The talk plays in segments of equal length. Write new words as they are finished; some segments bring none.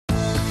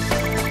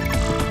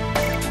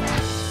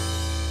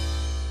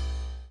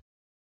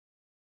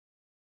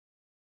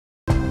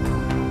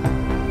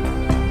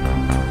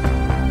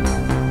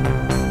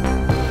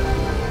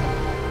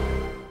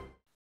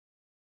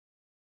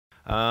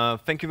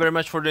Thank you very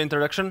much for the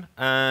introduction,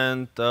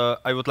 and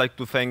I would like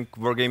to thank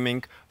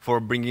Wargaming for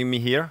bringing me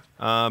here,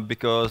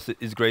 because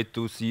it's great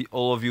to see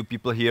all of you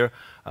people here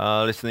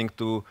listening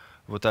to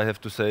what I have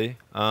to say.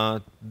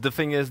 The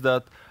thing is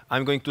that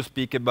I'm going to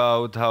speak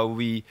about how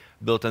we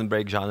build and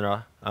break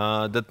genre.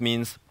 That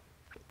means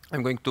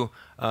I'm going to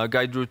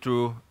guide you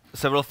through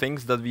several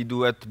things that we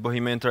do at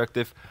Bohemia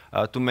Interactive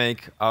to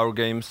make our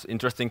games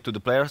interesting to the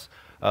players.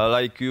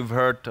 Like you've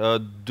heard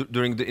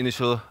during the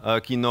initial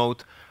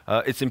keynote,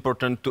 it's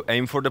important to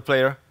aim for the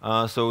player.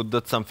 So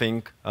that's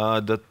something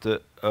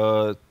that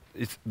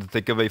is the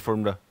takeaway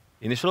from the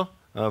initial,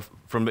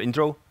 from the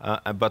intro.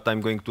 But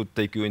I'm going to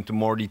take you into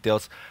more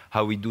details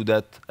how we do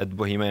that at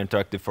Bohemia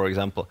Interactive, for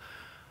example.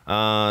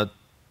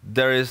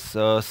 There is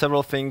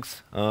several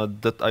things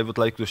that I would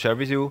like to share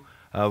with you.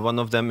 One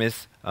of them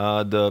is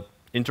the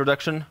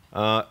introduction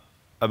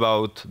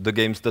about the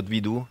games that we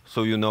do,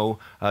 so you know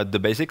the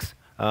basics.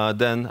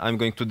 Then I'm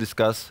going to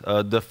discuss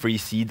the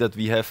 3C that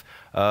we have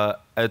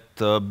at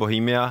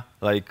Bohemia.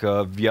 Like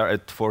we are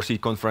at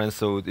 4C conference,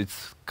 so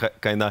it's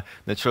kind of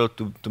natural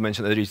to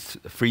mention that it's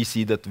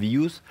 3C that we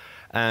use.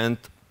 And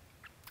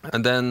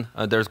then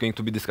there's going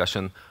to be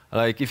discussion.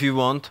 Like if you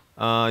want,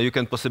 you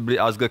can possibly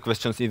ask the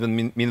questions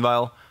even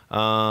meanwhile.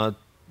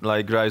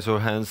 Like raise your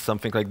hands,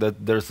 something like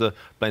that. There's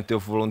plenty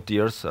of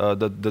volunteers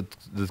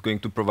that's going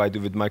to provide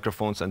you with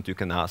microphones, and you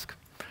can ask.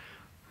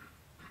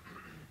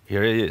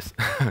 Here it is.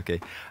 Okay.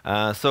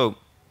 So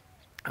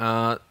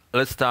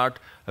let's start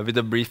with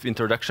a brief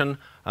introduction.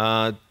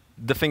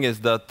 The thing is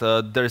that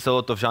there is a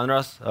lot of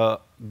genres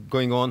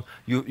going on.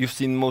 You've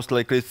seen most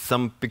likely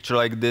some picture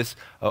like this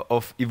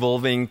of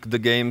evolving the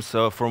games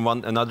from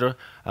one another.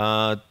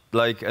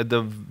 Like at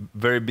the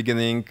very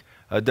beginning,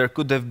 there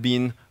could have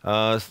been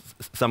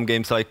some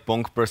games like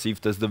Pong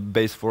perceived as the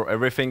base for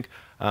everything.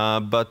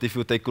 But if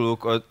you take a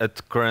look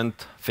at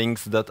current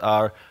things that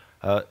are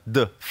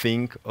the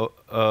thing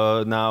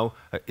now,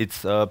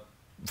 it's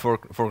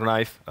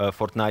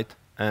Fortnite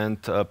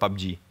and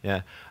PUBG.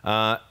 Yeah.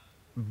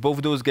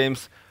 Both those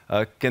games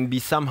can be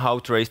somehow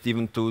traced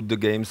even to the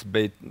games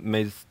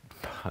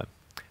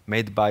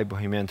made by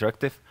Bohemia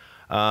Interactive.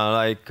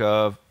 Like,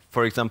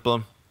 for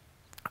example,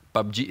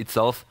 PUBG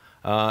itself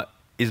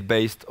is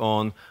based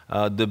on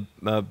the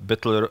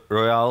Battle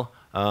Royale,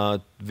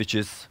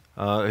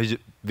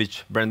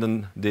 which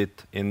Brandon did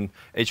in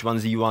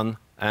H1Z1,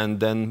 and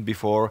then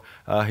before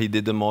he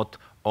did a mod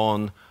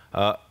on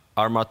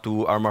Arma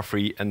 2, Arma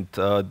 3, and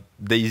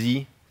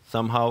DayZ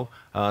somehow.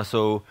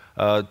 So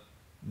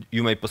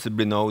you may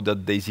possibly know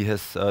that DayZ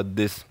has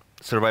this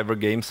Survivor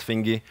Games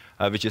thingy,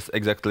 which is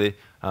exactly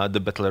the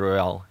Battle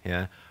Royale.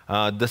 Yeah.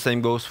 The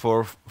same goes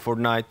for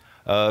Fortnite,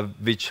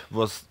 which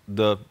was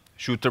the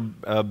shooter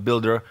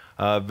builder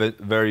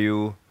where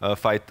you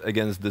fight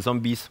against the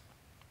zombies.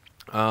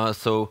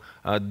 So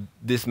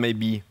this may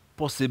be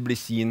possibly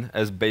seen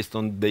as based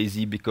on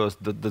DayZ because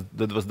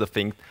that was the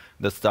thing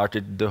that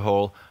started the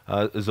whole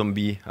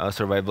zombie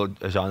survival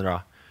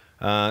genre.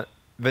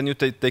 When you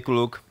take a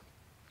look,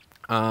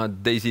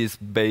 DayZ is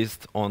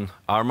based on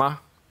Arma,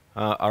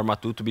 Arma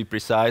 2 to be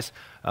precise.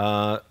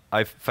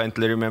 I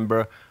faintly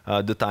remember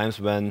the times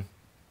when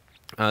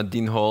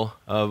Dean Hall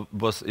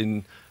was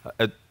in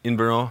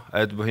Brno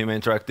at Bohemia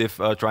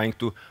Interactive trying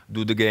to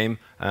do the game,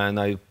 and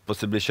I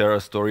possibly share a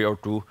story or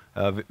two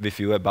with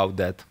you about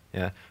that.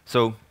 Yeah.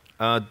 So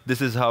this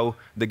is how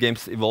the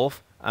games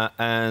evolve,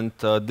 and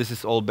this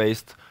is all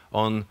based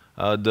on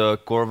the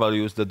core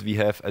values that we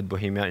have at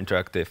Bohemia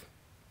Interactive.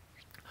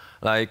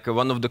 Like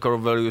one of the core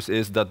values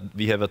is that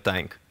we have a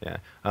tank.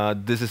 Yeah.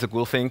 This is a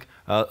cool thing.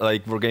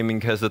 Like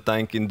Wargaming has a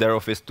tank in their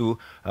office too.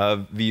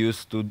 We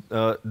used to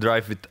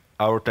drive with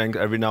our tank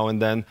every now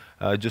and then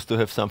just to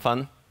have some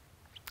fun.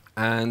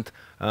 And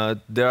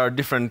there are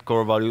different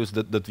core values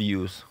that we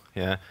use.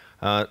 Yeah.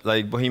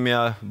 Like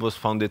Bohemia was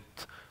founded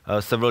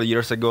several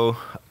years ago,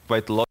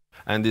 quite a lot,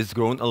 and it's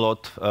grown a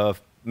lot,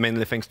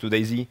 mainly thanks to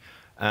DayZ.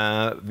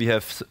 We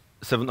have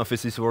 7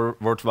 offices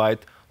worldwide,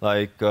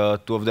 like 2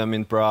 of them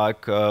in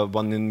Prague,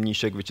 1 in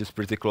Mníšek, which is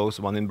pretty close,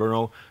 1 in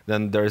Brno.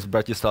 Then there is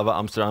Bratislava,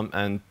 Amsterdam,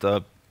 and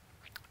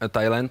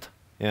Thailand.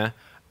 Yeah.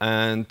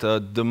 And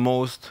the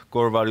most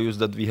core values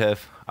that we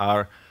have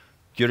are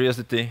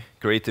curiosity,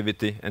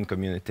 creativity, and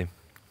community.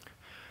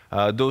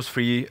 Those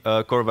 3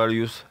 core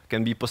values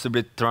can be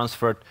possibly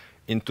transferred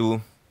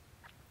into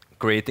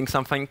creating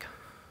something,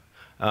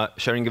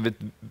 sharing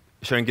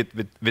it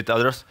with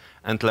others,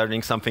 and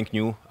learning something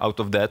new out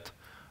of that.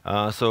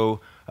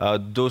 So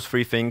those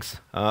 3 things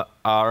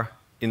are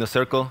in a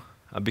circle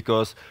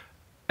because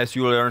as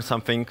you learn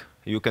something,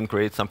 you can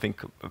create something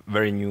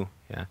very new.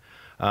 Yeah.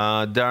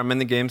 There are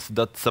many games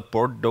that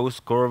support those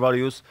core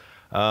values.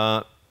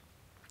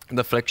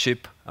 The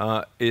flagship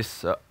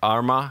is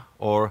Arma,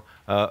 or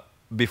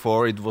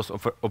before it was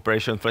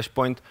Operation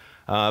Flashpoint.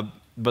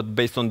 But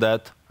based on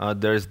that,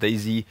 there's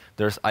DayZ,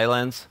 there's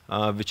Islands,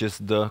 which is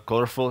the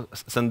colorful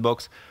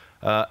sandbox.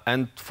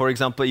 And for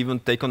example, even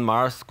Take on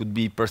Mars could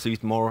be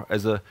perceived more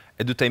as an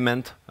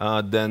edutainment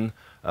than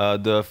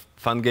the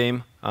fun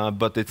game,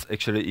 but it's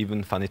actually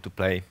even funny to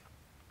play.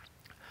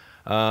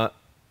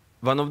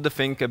 One of the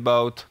things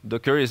about the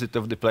curiosity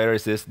of the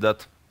players is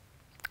that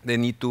they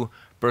need to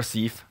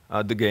perceive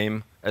the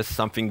game as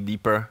something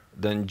deeper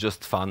than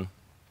just fun.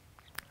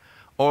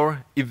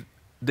 Or if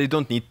they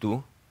don't need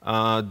to,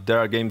 there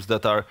are games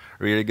that are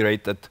really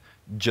great at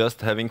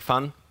just having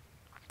fun.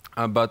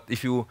 But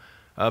if you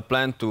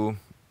plan to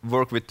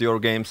work with your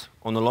games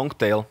on a long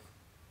tail,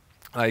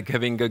 like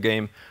having a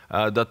game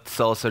that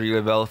sells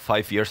really well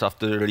 5 years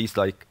after the release,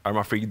 like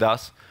Arma 3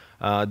 does,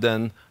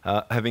 then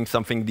having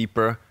something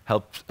deeper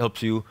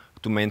helps you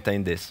to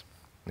maintain this.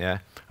 Yeah.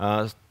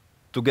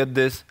 To get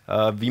this,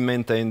 we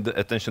maintain the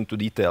attention to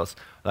details.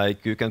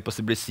 Like you can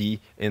possibly see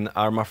in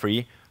Arma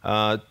 3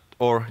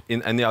 or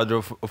in any other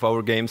of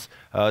our games,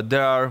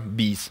 there are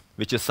bees,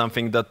 which is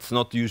something that's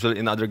not usual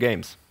in other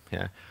games.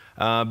 Yeah.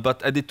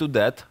 But added to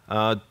that,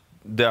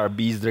 there are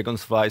bees,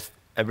 dragonflies,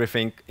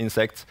 everything,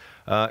 insects,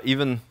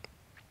 even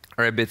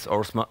rabbits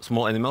or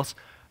small animals.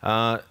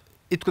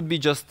 It could be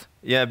just,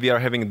 yeah, we are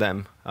having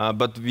them,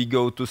 but we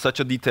go to such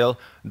a detail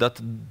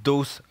that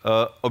those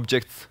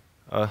objects,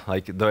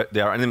 like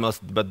they are animals,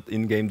 but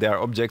in-game they are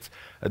objects,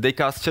 they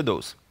cast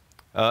shadows.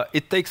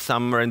 It takes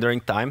some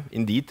rendering time,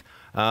 indeed,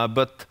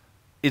 but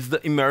it's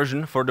the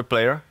immersion for the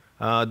player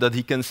that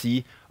he can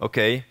see,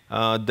 okay,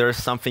 there's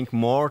something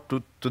more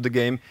to the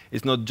game.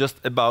 It's not just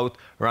about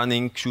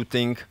running,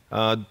 shooting,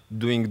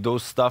 doing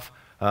those stuff.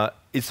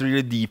 It's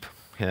really deep.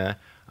 Yeah.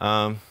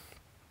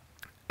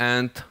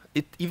 And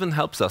it even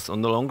helps us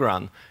on the long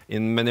run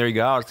in many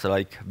regards,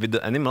 like with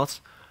the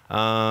animals.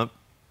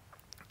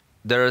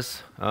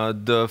 There's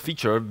the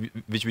feature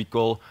which we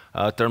call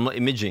thermal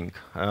imaging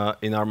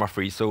in Arma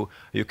 3. So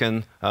you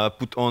can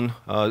put on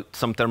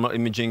some thermal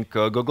imaging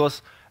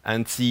goggles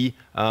and see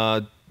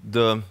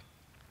the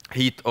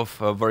heat of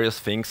various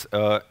things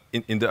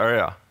in the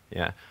area.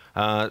 Yeah.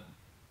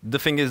 The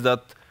thing is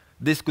that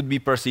this could be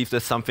perceived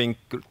as something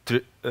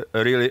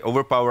really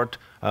overpowered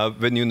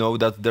when you know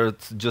that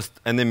there's just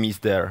enemies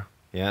there.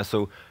 Yeah.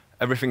 So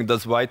everything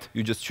that's white,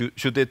 you just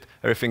shoot it.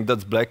 Everything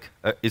that's black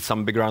is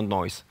some background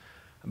noise.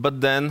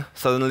 But then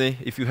suddenly,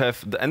 if you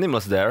have the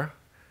animals there,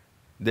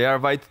 they are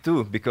white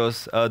too,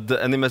 because the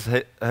animals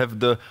have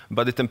the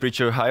body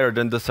temperature higher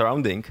than the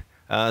surrounding.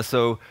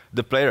 So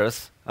the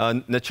players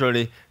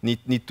naturally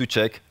need to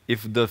check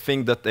if the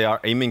thing that they are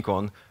aiming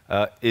on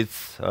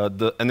is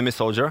the enemy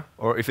soldier,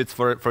 or if it's,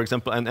 for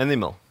example, an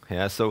animal.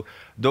 Yeah, so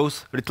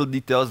those little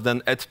details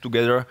then add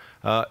together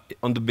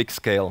on the big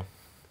scale.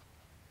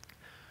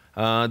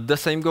 The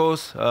same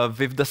goes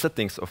with the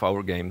settings of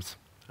our games,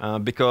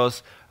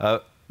 because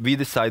we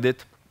decided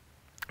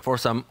for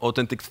some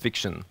authentic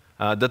fiction.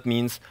 That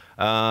means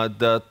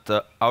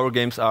that our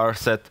games are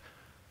set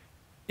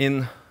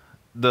in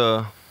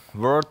the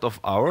world of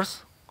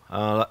ours,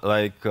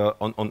 like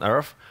on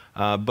Earth,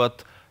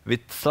 but with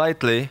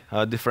slightly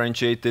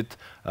differentiated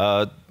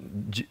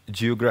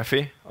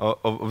geography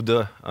of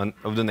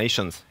the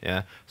nations.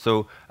 Yeah.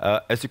 So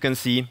as you can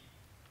see,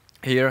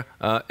 here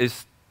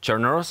is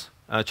Chernoros.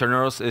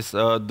 Chernoros is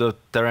the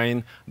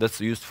terrain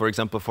that's used, for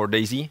example, for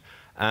DayZ,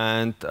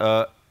 and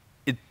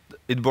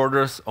it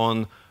borders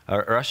on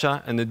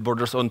Russia, and it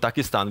borders on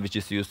Pakistan, which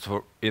is used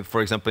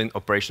for example, in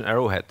Operation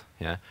Arrowhead.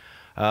 Yeah.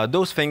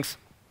 Those things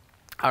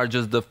are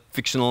just the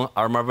fictional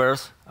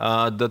armorwares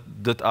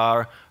that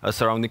are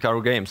surrounding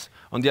our games.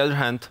 On the other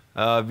hand,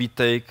 we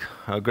take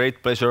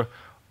great pleasure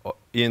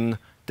in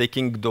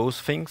taking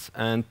those things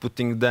and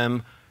putting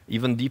them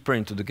even deeper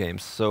into the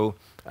games. So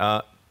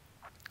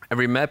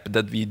every map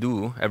that we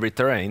do, every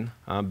terrain,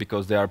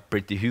 because they are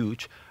pretty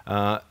huge,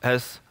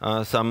 has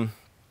some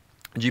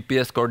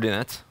GPS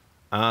coordinates,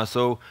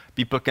 so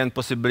people can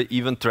possibly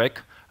even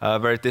track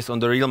where it is on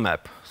the real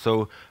map.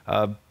 So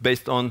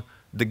based on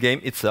the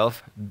game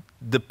itself,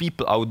 the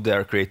people out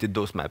there created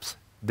those maps.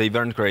 They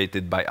weren't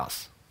created by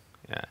us.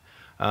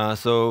 Yeah.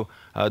 So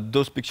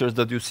those pictures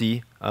that you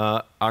see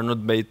are not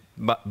made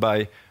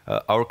by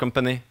our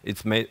company.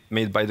 It's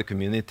made by the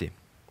community,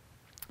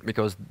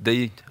 because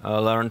they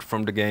learned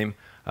from the game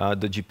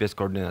the GPS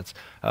coordinates.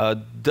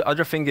 The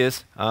other thing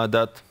is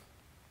that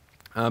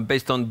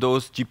based on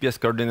those GPS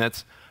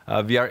coordinates,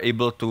 we are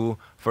able to,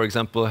 for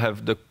example,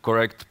 have the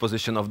correct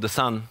position of the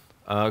sun,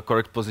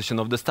 correct position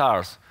of the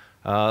stars.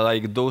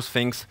 Like those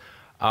things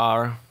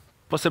are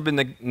possibly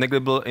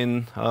negligible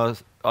in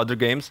other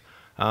games,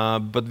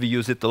 but we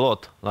use it a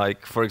lot.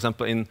 Like, for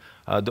example, in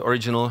the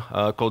original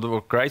Cold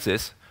War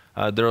Crisis,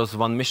 there was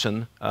one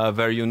mission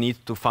where you need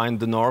to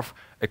find the north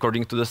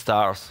according to the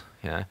stars.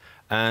 Yeah.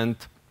 And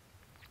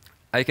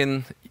I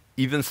can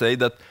even say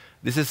that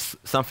this is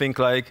something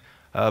like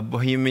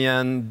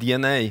Bohemian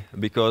DNA,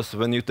 because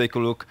when you take a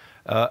look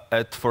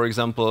at, for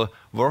example,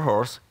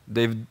 Warhorse,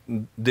 they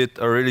did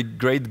a really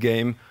great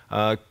game,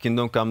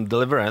 Kingdom Come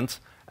Deliverance,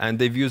 and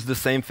they've used the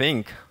same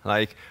thing.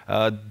 Like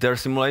their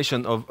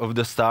simulation of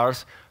the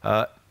stars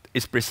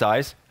is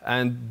precise,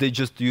 and they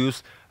just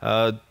use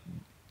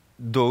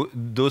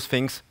those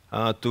things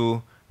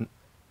to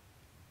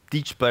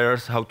teach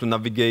players how to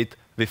navigate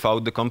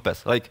without the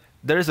compass. Like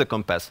there is a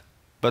compass,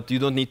 but you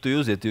don't need to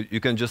use it. You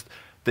can just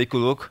take a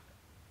look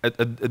at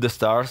the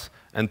stars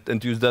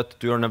and use that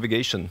to your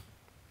navigation.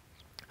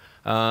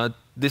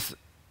 This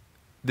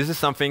is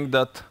something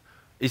that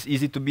is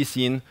easy to be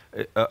seen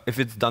if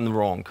it's done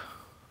wrong.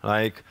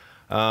 Like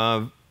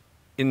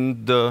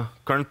in the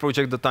current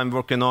project that I'm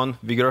working on,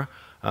 Vigor,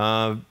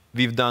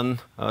 we've done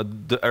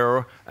the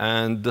error,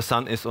 and the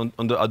sun is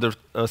on the other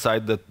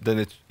side than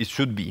it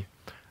should be.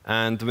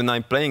 And when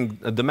I'm playing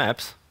the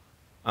maps,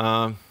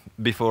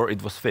 before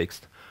it was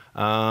fixed,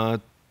 I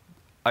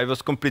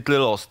was completely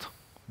lost,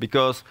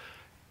 because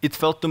it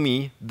felt to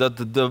me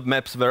that the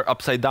maps were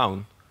upside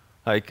down.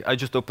 Like, I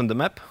just opened the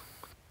map,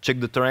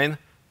 checked the terrain,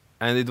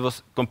 and it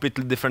was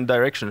completely different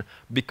direction,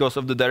 because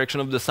of the direction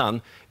of the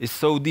sun is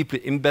so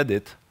deeply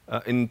embedded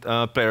in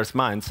players'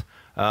 minds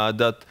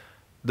that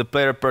the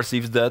player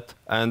perceives that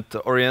and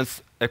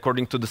orients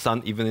according to the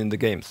sun even in the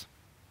games.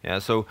 Yeah,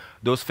 so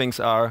those things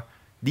are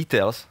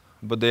details,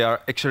 but they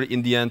are actually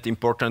in the end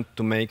important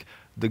to make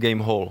the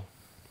game whole.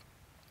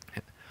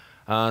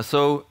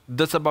 So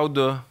that's about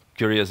the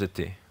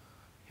curiosity.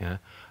 Yeah.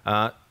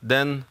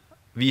 Then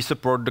we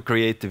support the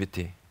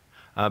creativity,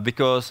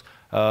 because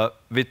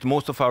with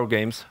most of our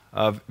games,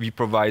 we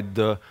provide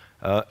the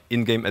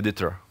in-game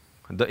editor.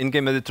 The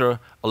in-game editor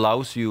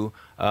allows you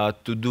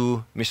to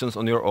do missions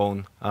on your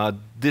own.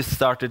 This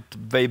started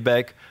way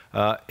back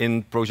in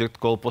a project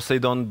called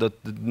Poseidon that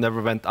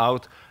never went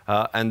out,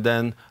 and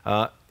then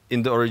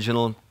in the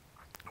original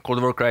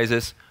Cold War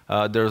Crisis,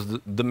 there's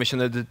the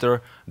mission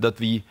editor that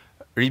we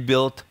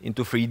rebuilt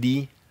into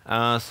 3D,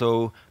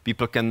 so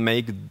people can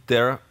make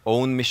their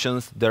own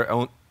missions, their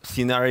own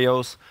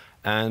scenarios,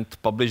 and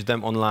publish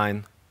them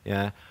online.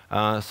 Yeah.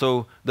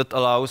 So that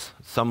allows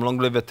some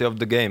longevity of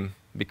the game,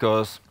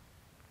 because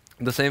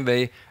the same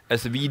way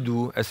as we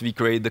do, as we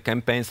create the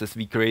campaigns, as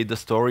we create the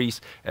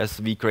stories,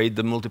 as we create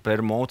the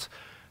multiplayer modes,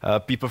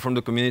 people from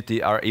the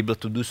community are able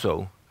to do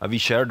so. We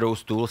share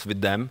those tools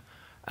with them,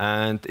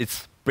 and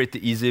it's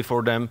pretty easy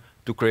for them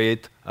to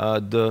create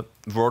the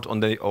world on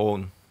their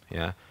own.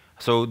 Yeah.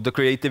 So the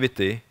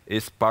creativity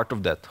is part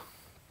of that.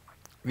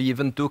 We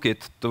even took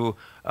it to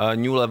a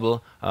new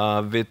level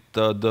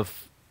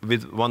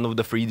with one of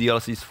the free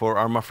DLCs for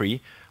Arma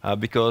 3,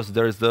 because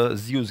there's the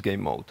Zeus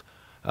game mode.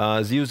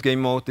 Zeus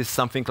game mode is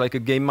something like a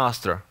game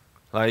master.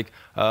 Like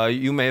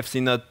you may have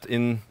seen that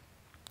in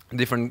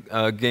different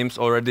games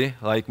already,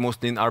 like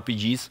mostly in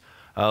RPGs.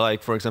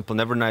 Like, for example,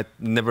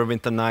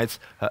 Neverwinter Nights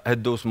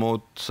had those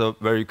modes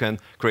where you can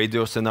create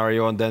your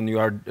scenario, and then you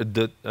are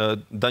the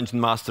dungeon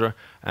master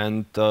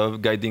and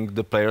guiding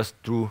the players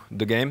through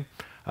the game.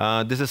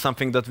 This is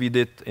something that we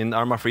did in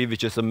Arma 3,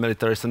 which is a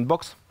military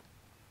sandbox.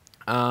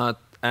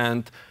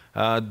 And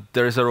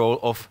there is a role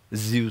of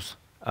Zeus.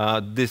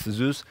 This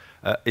Zeus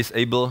is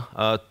able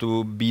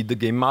to be the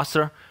game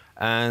master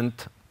and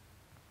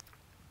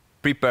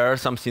prepare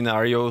some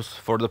scenarios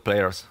for the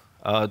players.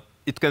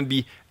 It can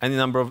be any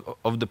number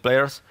of the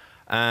players,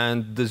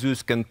 and the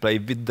Zeus can play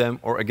with them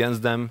or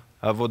against them,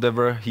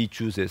 whatever he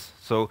chooses.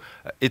 So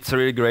it's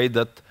really great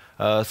that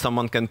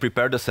someone can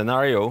prepare the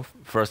scenario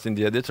first in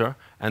the editor,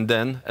 and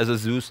then, as a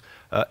Zeus,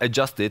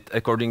 adjust it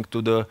according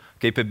to the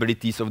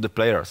capabilities of the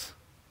players.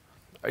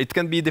 It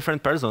can be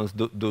different persons,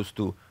 those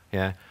two.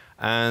 Yeah.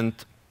 And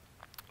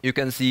you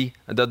can see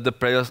that the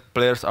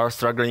players are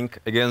struggling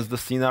against the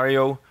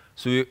scenario,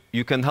 so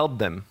you can help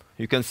them.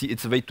 You can see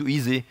it's way too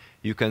easy.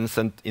 You can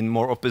send in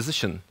more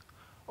opposition.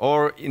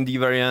 Or in the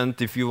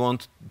variant, if you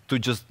want to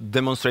just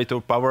demonstrate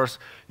your powers,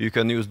 you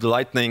can use the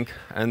lightning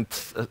and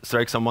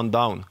strike someone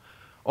down.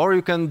 Or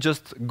you can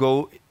just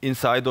go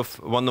inside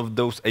of one of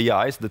those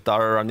AIs that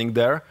are running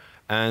there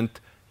and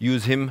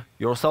use him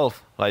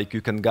yourself. Like,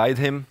 you can guide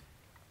him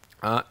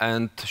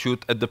and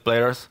shoot at the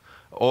players,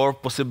 or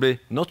possibly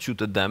not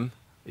shoot at them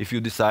if you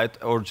decide,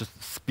 or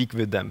just speak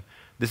with them.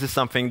 This is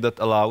something that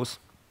allows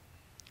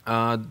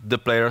the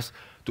players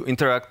to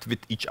interact with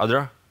each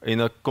other in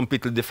a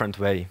completely different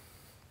way.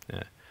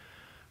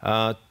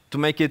 Yeah. To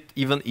make it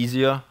even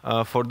easier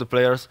for the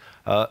players,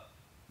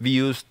 we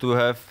used to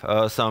have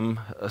some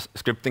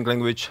scripting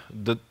language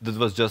that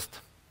was just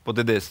what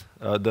it is,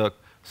 the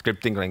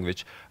scripting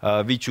language.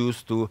 We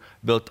choose to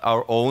build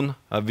our own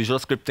visual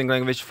scripting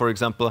language, for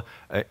example,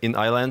 in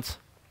Islands,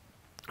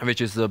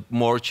 which is a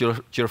more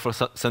cheerful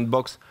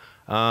sandbox.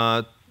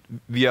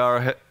 We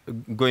are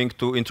going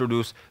to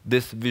introduce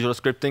this visual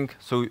scripting,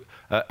 so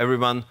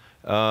everyone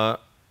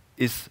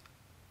is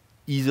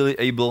easily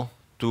able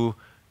to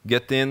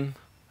get in,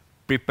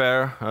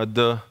 prepare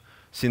the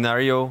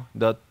scenario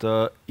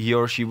that he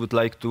or she would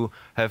like to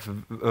have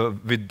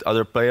with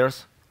other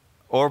players,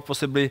 or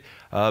possibly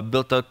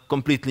build a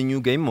completely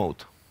new game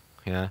mode,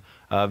 yeah,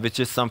 which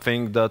is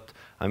something that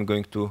I'm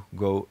going to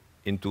go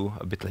into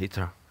a bit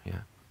later.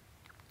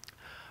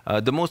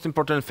 Yeah. The most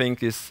important thing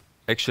is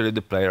actually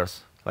the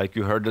players. Like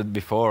you heard it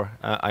before,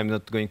 I'm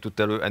not going to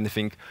tell you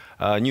anything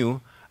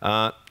new.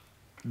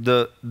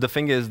 The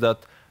thing is that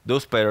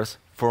those players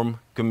form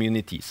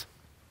communities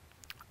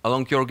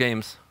along your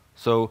games.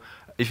 So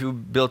if you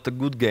build a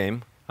good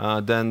game,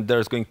 then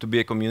there's going to be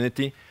a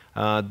community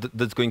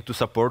that's going to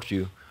support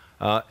you.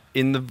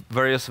 in the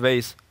various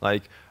ways.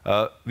 Like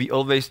we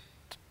always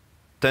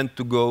tend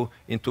to go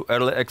into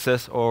early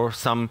access or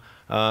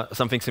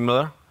something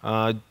similar,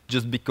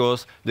 just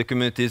because the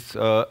community is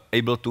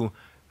able to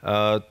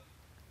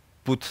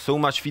put so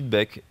much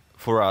feedback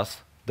for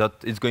us that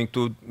it's going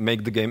to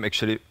make the game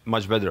actually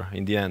much better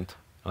in the end.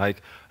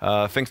 Like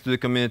thanks to the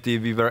community,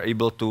 we were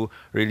able to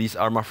release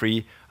Arma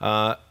 3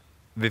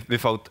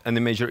 without any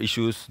major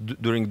issues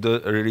during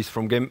the release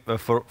from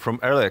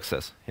early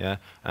access. Yeah,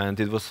 and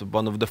it was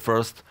one of the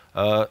first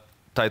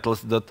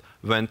titles that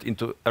went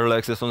into early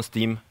access on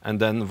Steam and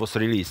then was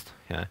released.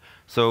 Yeah,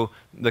 so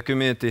the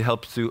community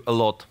helps you a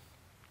lot,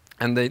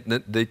 and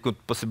they could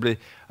possibly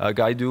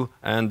guide you.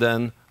 And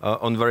then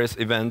on various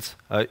events,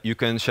 you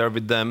can share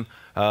with them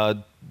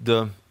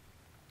the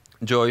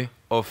joy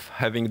of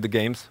having the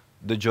games,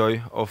 the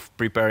joy of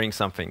preparing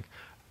something,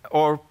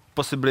 or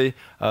possibly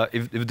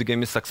if the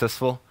game is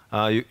successful,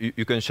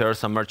 you can share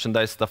some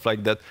merchandise, stuff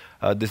like that.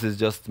 This is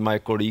just my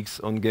colleagues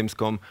on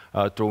Gamescom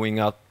throwing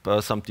up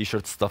some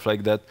T-shirts, stuff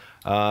like that,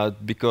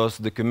 because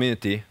the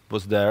community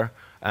was there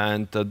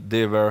and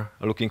they were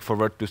looking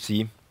forward to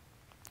see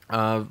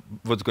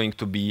what's going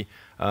to be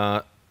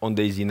on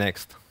DayZ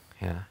next.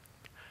 Yeah.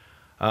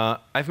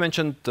 I've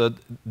mentioned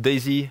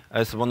DayZ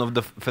as one of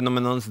the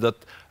phenomenons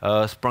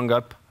that sprung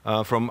up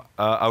from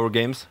our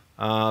games,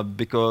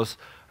 because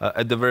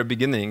at the very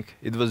beginning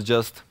it was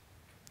just,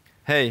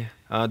 hey,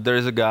 there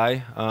is a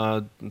guy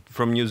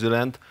from New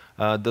Zealand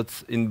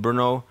that's in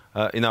Brno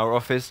in our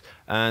office,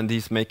 and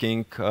he's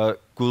making a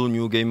cool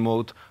new game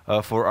mode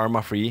for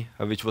Arma 3,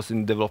 which was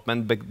in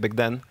development back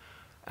then.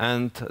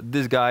 And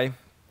this guy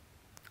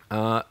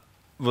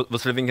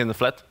was living in a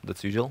flat,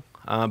 that's usual,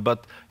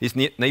 but his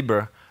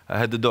neighbor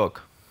had a dog.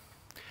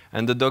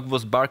 And the dog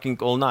was barking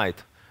all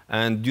night.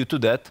 And due to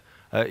that,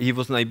 he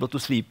wasn't able to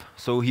sleep.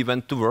 So he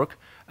went to work,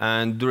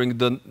 and during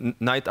the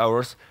night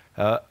hours,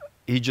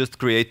 he just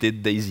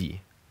created DayZ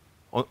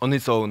on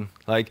its own.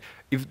 Like,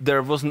 if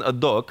there wasn't a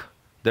dog,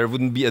 there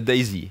wouldn't be a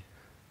DayZ.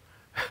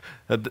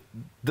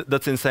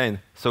 That's insane.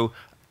 So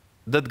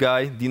that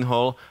guy, Dean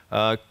Hall,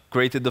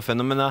 created the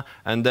phenomena,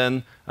 and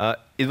then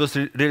it was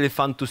really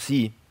fun to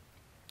see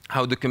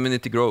how the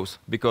community grows.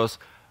 Because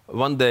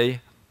one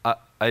day,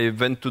 I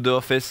went to the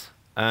office,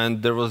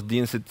 and there was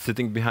Dean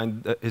sitting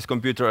behind his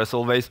computer, as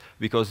always,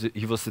 because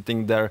he was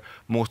sitting there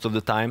most of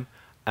the time.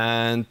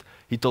 And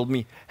he told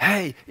me,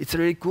 hey, it's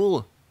really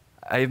cool.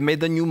 I've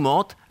made a new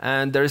mod,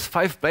 and there's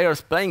 5 players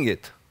playing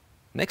it.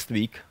 Next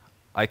week,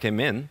 I came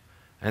in,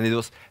 and it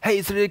was, hey,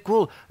 it's really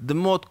cool. The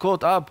mod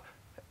caught up.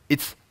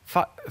 It's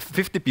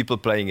 50 people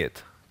playing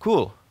it.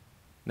 Cool.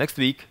 Next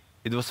week,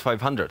 it was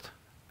 500.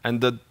 And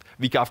the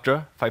week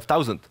after,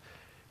 5,000.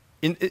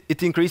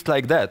 It increased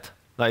like that.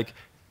 Like,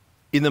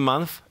 in a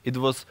month, it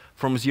was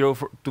from 0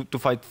 to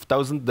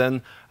 5,000.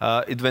 Then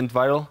it went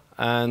viral,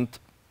 and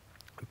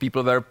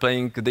people were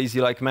playing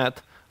DayZ like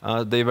mad.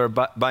 They were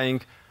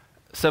buying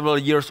several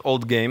years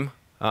old game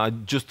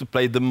just to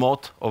play the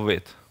mod of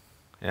it.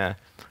 Yeah.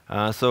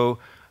 So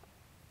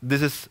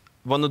this is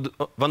one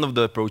of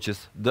the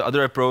approaches. The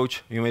other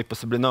approach you may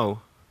possibly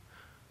know.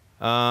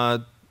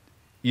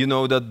 You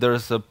know that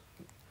there's a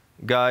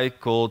guy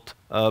called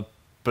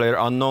Player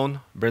Unknown,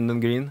 Brandon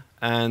Green,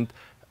 and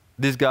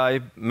this guy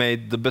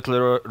made the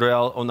Battle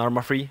Royale on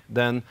Arma 3,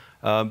 then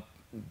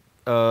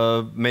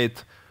made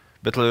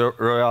Battle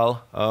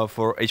Royale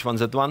for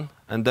H1Z1,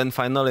 and then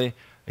finally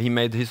he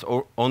made his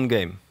own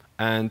game.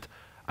 And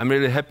I'm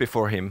really happy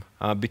for him,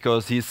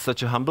 because he's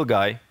such a humble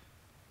guy,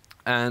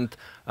 and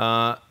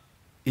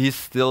he's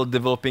still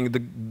developing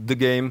the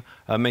game,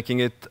 making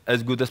it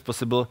as good as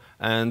possible,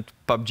 and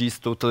PUBG is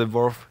totally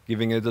worth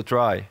giving it a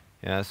try.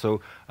 Yeah,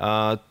 so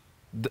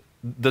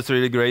that's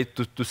really great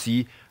to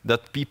see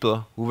that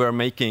people who were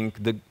making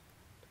the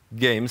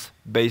games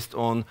based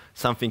on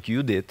something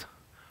you did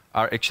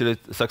are actually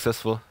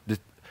successful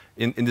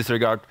in this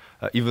regard,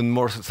 even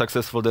more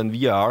successful than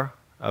we are,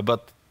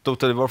 but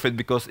totally worth it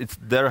because it's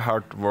their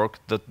hard work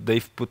that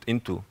they've put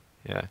into.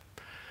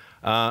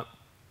 Yeah.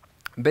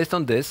 Based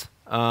on this,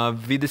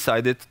 we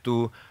decided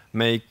to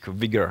make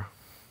Vigor.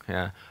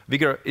 Yeah.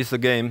 Vigor is a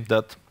game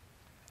that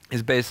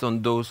is based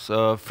on those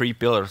 3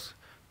 pillars: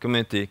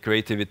 community,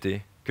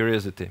 creativity,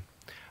 curiosity.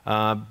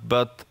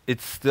 But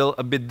it's still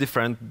a bit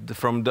different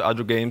from the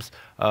other games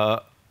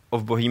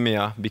of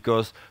Bohemia,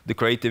 because the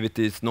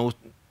creativity is not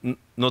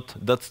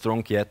that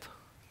strong yet.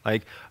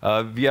 Like,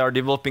 we are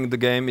developing the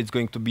game. It's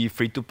going to be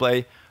free to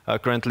play.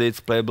 Currently, it's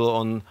playable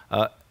on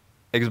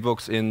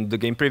Xbox in the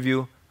game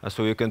preview,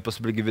 so you can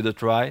possibly give it a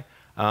try.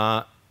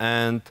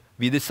 And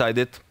we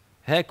decided,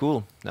 hey,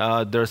 cool.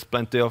 There's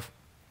plenty of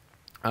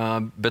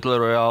battle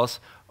royales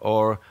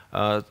or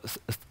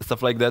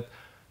stuff like that.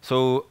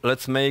 So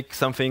let's make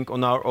something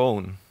on our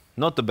own,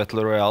 not a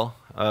battle royale,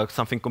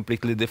 something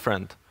completely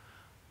different.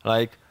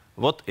 Like,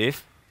 what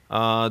if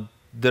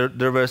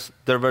there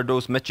were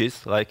those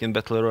matches, like in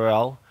battle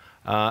royale,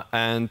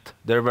 and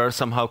they were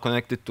somehow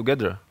connected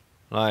together?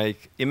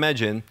 Like,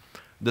 imagine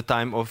the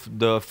time of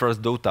the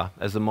first Dota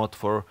as a mod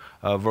for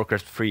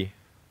Warcraft 3.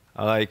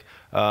 Like,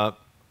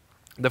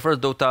 the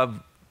first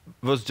Dota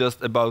was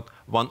just about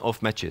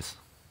one-off matches.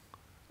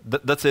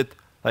 That's it.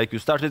 Like you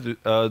started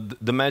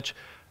the match,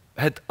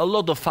 had a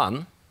lot of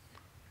fun,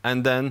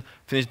 and then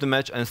finished the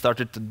match and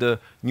started the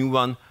new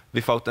one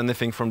without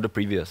anything from the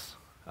previous.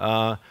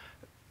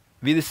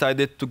 We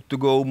decided to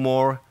go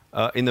more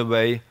in a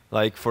way,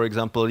 like for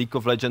example, League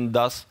of Legends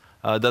does,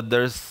 that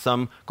there's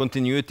some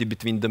continuity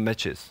between the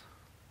matches.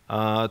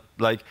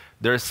 Like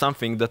there is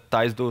something that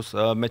ties those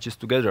matches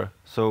together.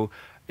 So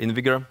in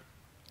Vigor,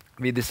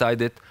 we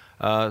decided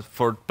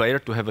for player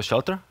to have a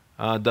shelter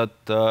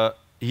that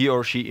he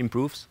or she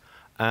improves,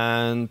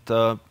 and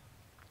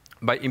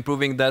by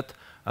improving that,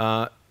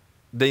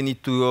 they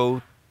need to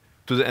go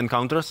to the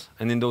encounters,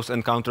 and in those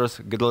encounters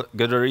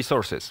gather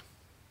resources.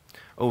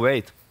 Oh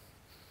wait,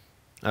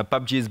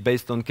 PUBG is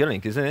based on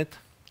killing, isn't it?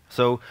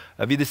 So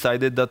we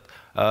decided that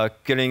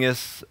killing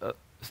is a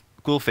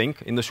cool thing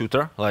in the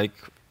shooter. Like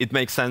it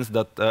makes sense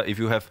that if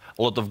you have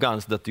a lot of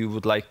guns, that you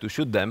would like to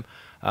shoot them.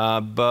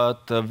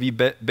 But we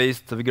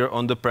based Vigor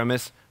on the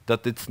premise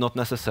that it's not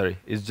necessary.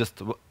 It's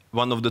just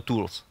one of the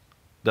tools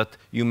that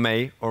you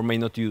may or may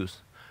not use.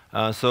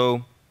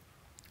 So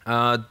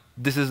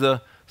this is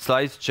a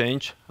slight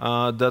change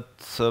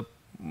that's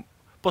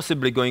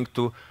possibly going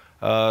to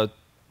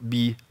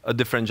be a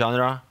different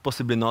genre,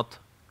 possibly not.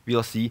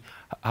 We'll see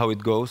how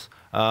it goes.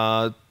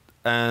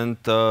 And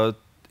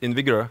in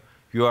Vigor,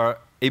 you are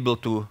able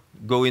to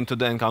go into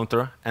the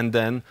encounter and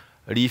then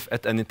leave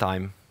at any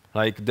time.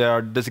 Like there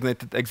are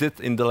designated exits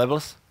in the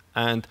levels,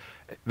 and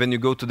when you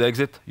go to the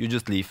exit, you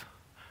just leave.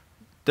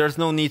 There's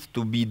no need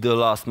to be the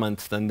last man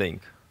standing.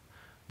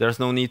 There's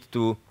no need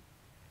to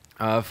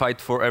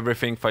fight for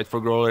everything, fight for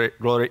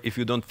glory if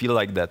you don't feel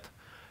like that.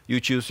 You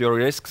choose your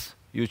risks,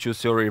 you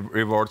choose your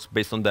rewards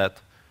based on that.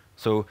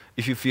 So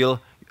if you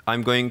feel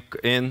I'm going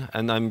in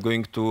and I'm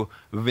going to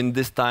win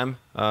this time,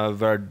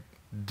 where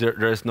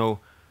there is no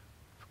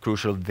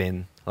crucial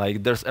win.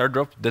 Like there's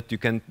airdrop that you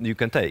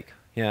can take,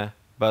 yeah.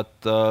 But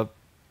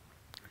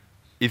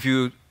if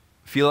you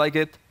feel like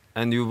it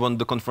and you want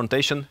the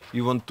confrontation,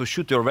 you want to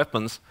shoot your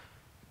weapons,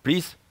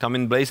 please come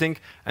in blazing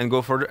and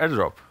go for the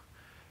airdrop.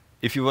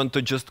 If you want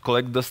to just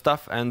collect the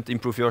stuff and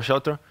improve your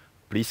shelter,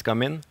 please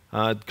come in,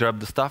 grab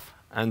the stuff,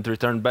 and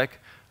return back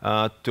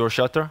to your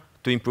shelter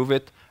to improve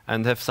it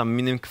and have some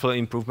meaningful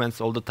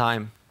improvements all the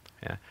time.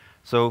 Yeah.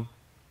 So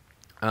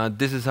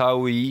this is how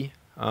we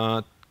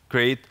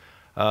create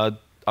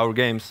our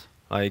games.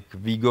 Like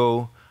we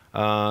go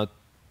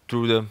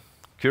through the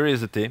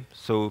curiosity,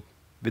 so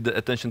with the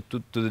attention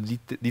to the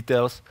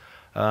details,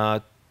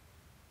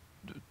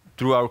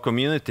 through our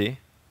community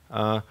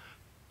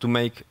to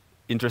make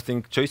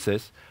interesting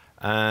choices,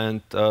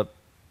 and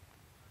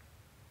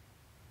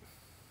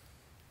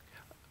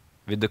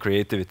with the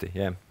creativity.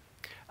 Yeah,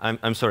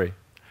 I'm sorry.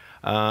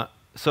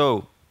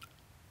 So,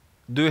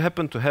 do you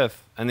happen to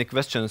have any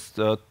questions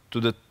to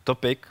the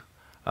topic?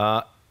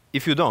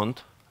 If you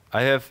don't,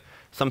 I have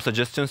some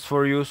suggestions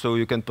for you, so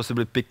you can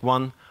possibly pick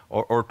one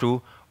or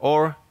two,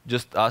 or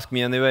just ask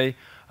me anyway.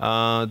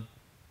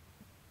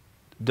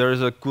 There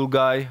is a cool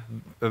guy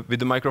with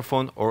the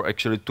microphone, or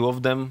actually two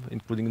of them,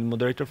 including the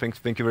moderator.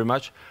 Thank you very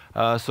much.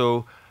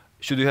 So,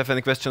 should you have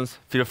any questions,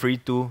 feel free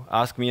to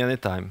ask me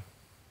anytime.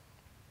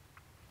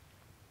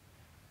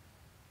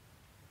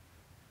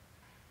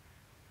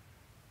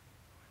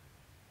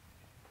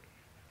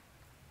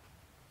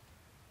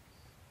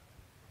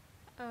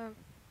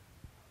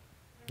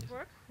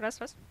 Work? Raz.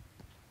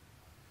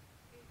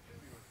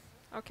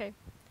 Okay.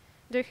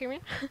 Do you hear me?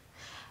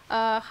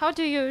 How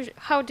do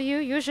you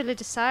usually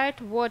decide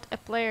what a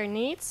player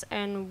needs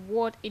and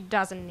what it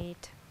doesn't need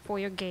for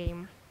your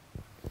game?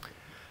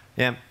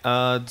 Yeah.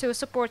 To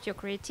support your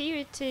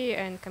creativity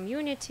and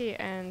community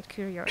and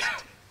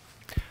curiosity.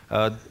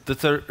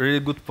 That's a really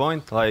good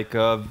point. Like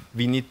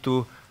we need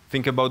to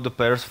think about the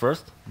players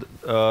first.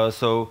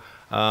 So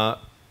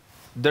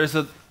there's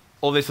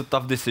always a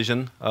tough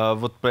decision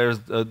what players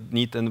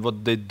need and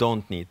what they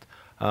don't need.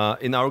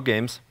 In our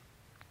games,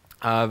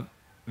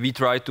 we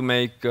try to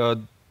make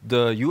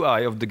the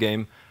UI of the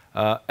game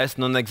as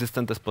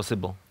non-existent as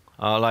possible.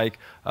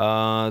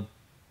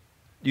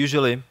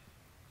 Usually,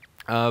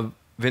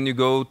 when you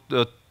go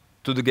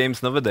to the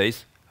games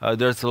nowadays,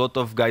 there's a lot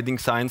of guiding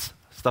signs,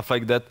 stuff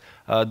like that,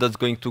 that's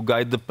going to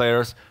guide the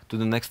players to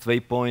the next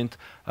waypoint,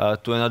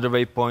 to another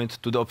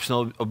waypoint, to the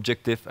optional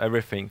objective,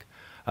 everything.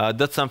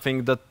 That's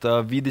something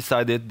that we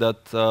decided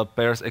that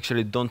players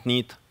actually don't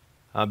need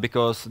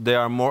because they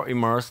are more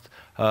immersed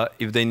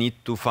if they need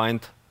to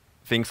find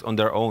things on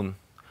their own.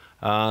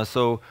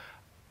 So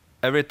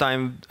every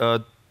time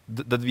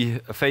that we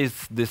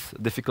face this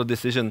difficult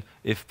decision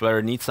if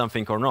player needs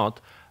something or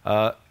not,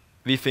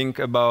 we think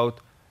about,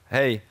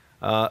 hey,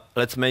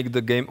 let's make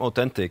the game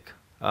authentic.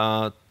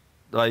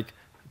 Like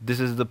this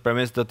is the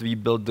premise that we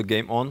built the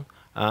game on,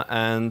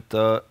 and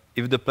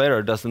if the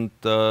player doesn't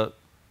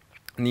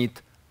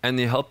need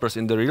any helpers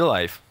in the real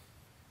life,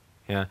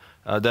 yeah,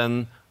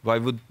 then why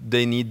would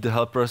they need the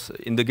helpers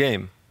in the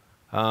game?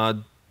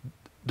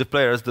 The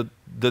players that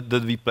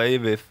we play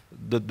with,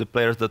 the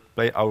players that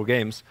play our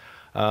games,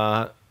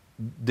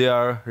 they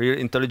are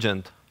really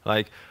intelligent.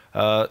 Like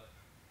all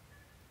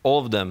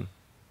of them,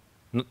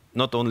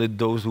 not only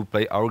those who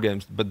play our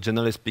games, but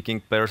generally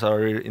speaking, players are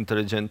really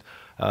intelligent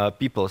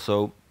people.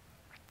 So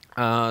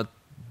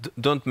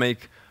don't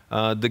make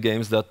the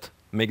games that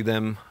make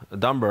them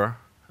dumber.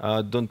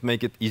 Don't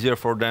make it easier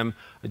for them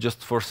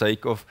just for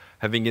sake of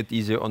having it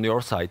easier on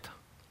your side.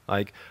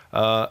 Like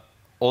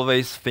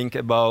always think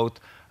about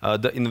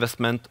the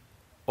investment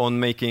on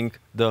making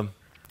the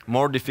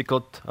more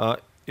difficult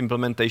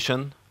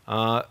implementation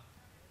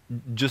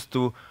just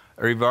to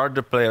reward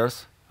the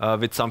players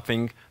with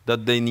something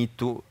that they need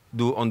to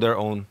do on their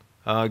own.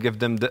 Give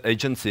them the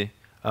agency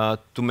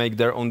to make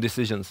their own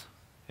decisions.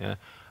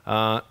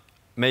 Yeah.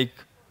 Make,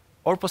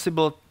 or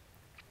possible,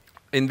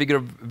 in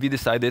Vigor we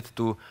decided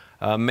to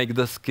make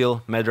the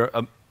skill matter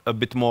a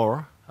bit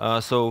more.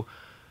 So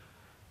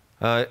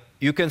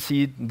you can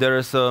see there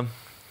is a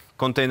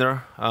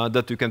container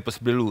that you can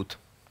possibly loot.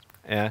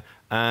 Yeah.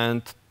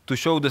 And to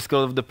show the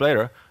skill of the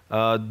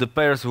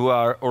players who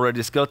are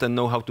already skilled and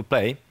know how to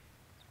play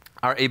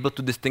are able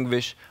to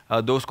distinguish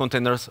those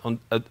containers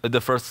at the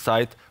first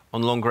sight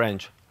on long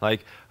range.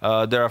 Like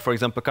there are, for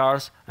example,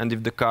 cars, and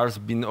if the car's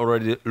been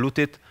already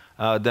looted,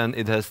 then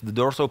it has the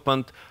doors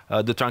opened,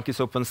 the trunk is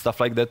open, stuff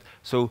like that.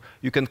 So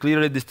you can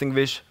clearly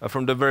distinguish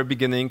from the very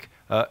beginning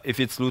if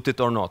it's looted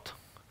or not.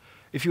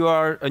 If you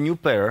are a new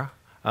player,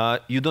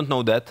 you don't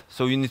know that,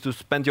 so you need to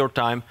spend your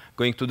time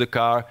going to the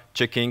car,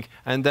 checking,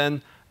 and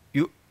then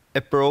you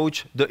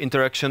approach the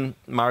interaction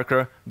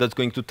marker that's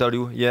going to tell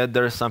you, yeah,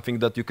 there is something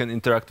that you can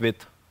interact with.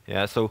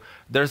 Yeah, so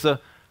there's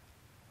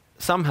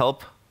some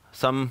help,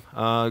 some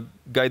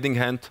guiding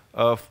hand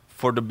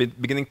for the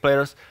beginning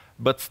players,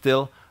 but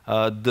still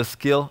the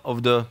skill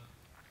of the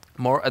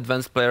more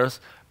advanced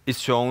players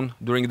is shown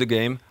during the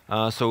game,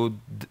 so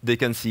they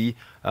can see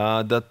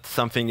that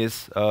something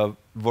is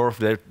worth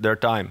their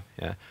time.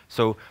 Yeah.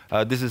 So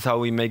this is how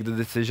we make the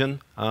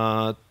decision.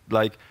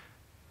 Like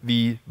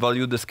we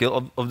value the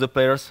skill of the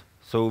players,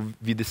 so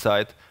we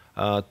decide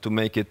to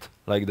make it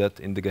like that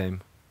in the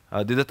game.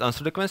 Did that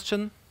answer the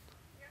question?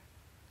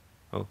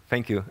 Yeah. Oh,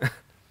 thank you.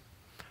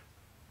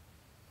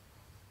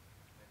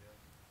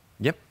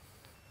 Yep.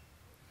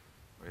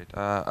 Great.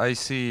 I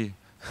see.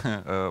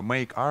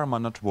 Make Arma,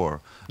 not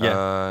war.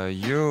 Yeah.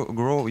 You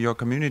grow your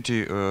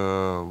community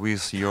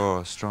with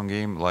your strong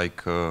game,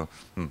 like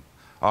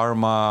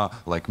Arma,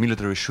 like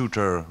military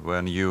shooter,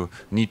 when you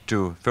need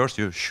to first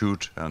you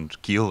shoot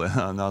and kill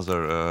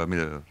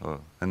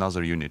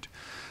another unit.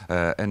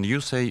 And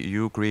you say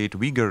you create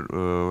Vigor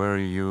where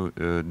you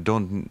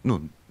don't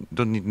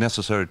need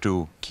necessary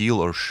to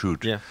kill or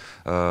shoot. Yeah.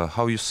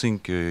 How you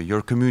think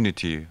your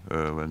community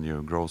when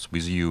you grows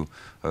with you?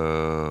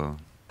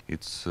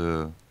 It's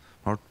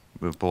more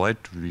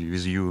polite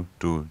with you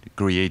to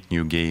create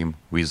new game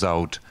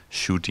without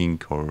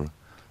shooting or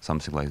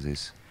something like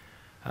this.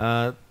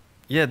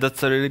 Yeah,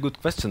 that's a really good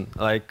question.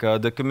 Like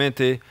the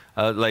community,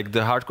 like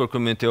the hardcore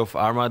community of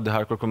Arma, the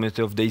hardcore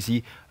community of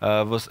DayZ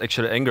was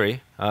actually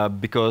angry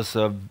because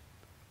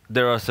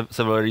there are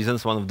several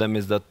reasons. One of them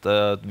is that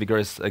Vigor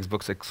is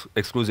Xbox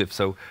exclusive,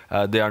 so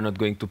they are not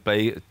going to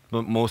play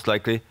most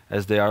likely,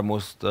 as they are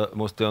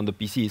mostly on the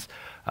PCs.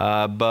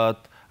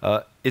 But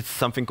it's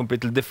something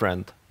completely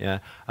different. Yeah.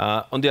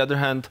 On the other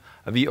hand,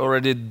 we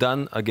already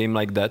done a game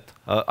like that,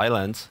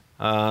 Islands.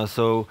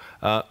 So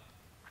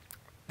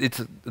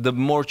it's the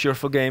more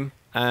cheerful game,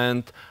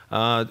 and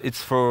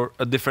it's for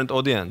a different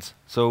audience.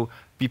 So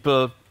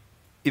people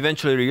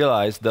eventually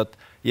realize that,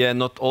 yeah,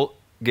 not all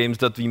games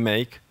that we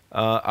make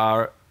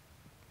are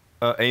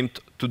aimed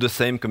to the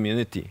same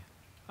community.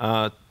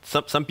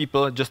 Some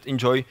people just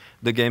enjoy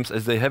the games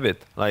as they have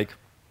it. Like,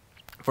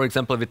 for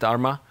example, with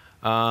Arma,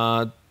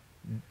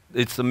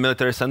 it's a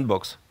military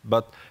sandbox,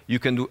 but you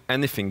can do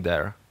anything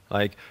there.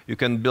 Like, you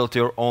can build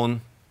your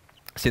own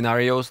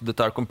scenarios that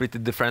are completely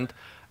different,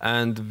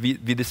 and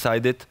we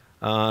decided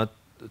to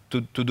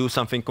do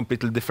something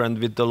completely different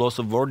with the Laws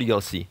of War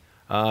DLC,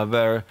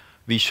 where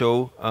we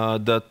show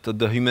that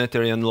the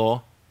humanitarian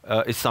law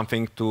is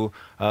something to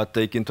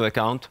take into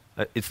account.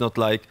 It's not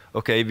like,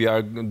 okay, we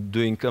are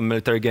doing a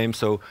military game,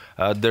 so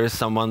there is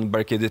someone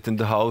barricaded in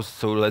the house,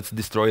 so let's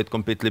destroy it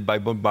completely by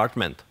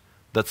bombardment.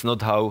 That's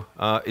not how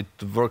it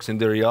works in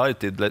the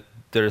reality.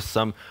 There is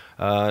some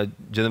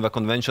Geneva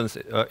Conventions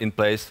in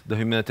place, the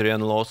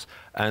humanitarian laws,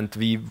 and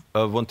we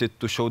wanted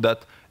to show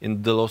that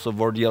in the Laws of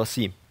War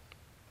DLC.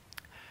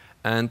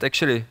 And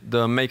actually,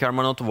 the Make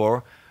Arma Not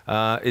War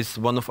is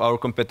one of our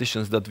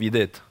competitions that we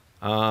did.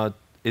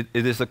 It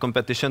is a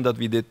competition that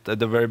we did at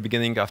the very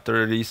beginning after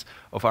release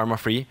of Arma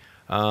 3,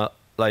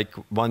 like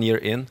 1 year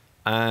in,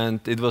 and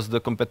it was the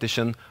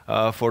competition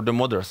for the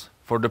modders,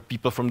 for the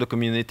people from the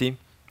community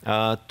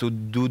to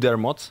do their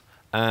mods,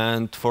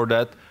 and for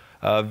that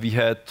we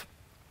had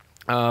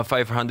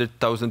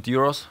 500,000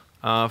 euros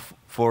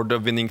for the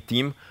winning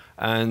team,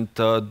 and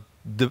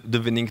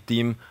the winning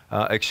team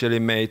actually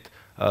made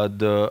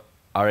the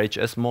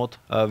RHS mod,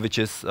 which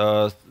is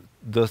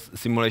the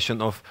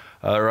simulation of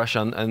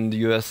Russian and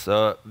US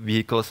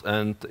vehicles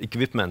and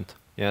equipment.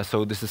 Yeah,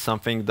 so this is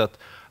something that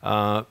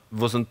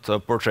wasn't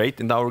portrayed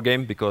in our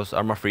game because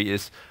Arma 3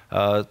 is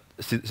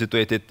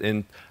situated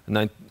in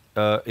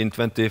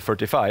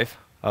 2035,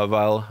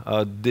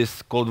 while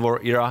this Cold War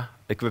era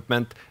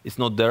equipment is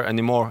not there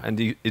anymore, and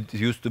it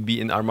used to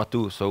be in Arma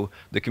 2. So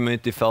the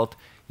community felt,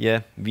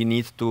 yeah, we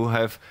need to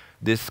have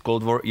this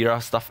Cold War era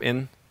stuff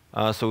in.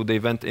 So they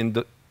went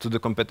to the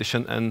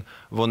competition and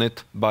won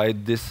it by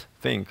this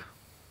thing.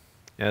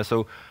 Yeah,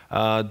 so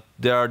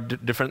there are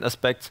different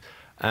aspects,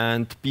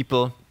 and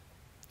people,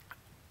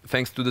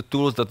 thanks to the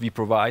tools that we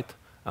provide,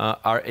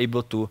 are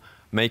able to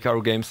make our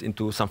games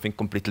into something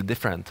completely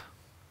different.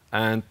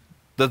 And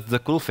that's the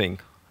cool thing,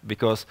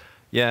 because,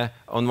 yeah,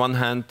 on one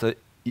hand,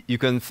 you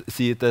can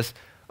see it as,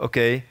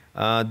 okay,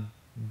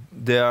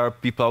 there are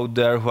people out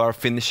there who are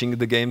finishing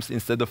the games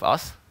instead of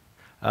us.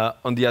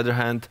 On the other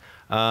hand,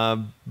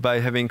 by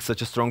having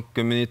such a strong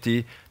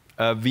community,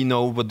 we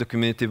know what the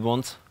community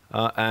wants,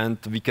 and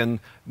we can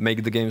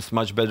make the games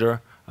much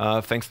better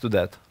thanks to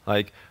that.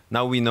 Like,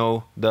 now we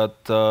know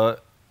that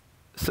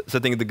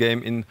setting the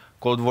game in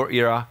Cold War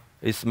era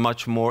is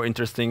much more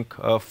interesting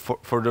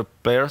for the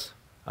players,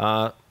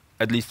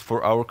 at least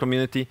for our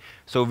community.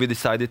 So we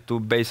decided to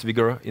base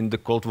Vigor in the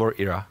Cold War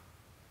era.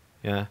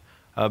 Yeah.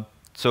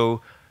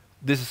 So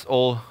this is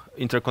all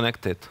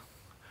interconnected.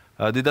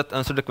 Did that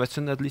answer the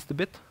question at least a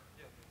bit?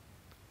 Yeah.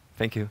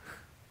 Thank you.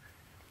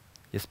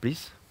 Yes,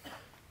 please.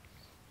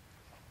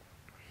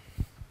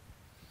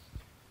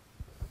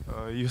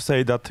 You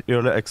say that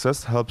early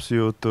access helps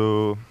you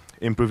to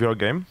improve your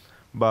game,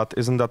 but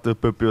isn't that the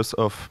purpose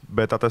of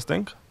beta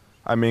testing?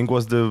 I mean,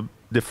 what's the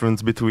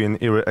difference between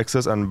early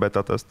access and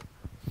beta test?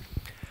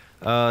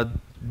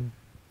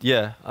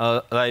 Yeah,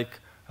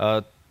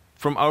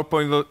 from our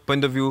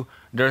point of view,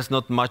 there's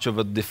not much of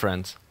a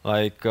difference.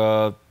 Like,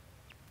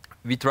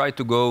 we try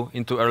to go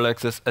into early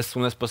access as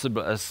soon as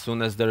possible, as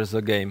soon as there is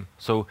a game.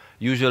 So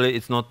usually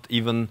it's not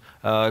even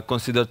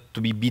considered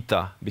to be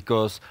beta,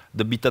 because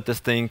the beta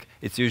testing,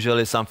 it's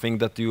usually something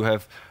that you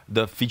have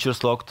the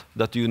features locked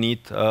that you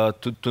need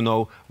to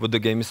know what the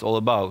game is all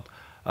about.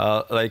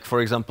 Like, for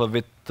example,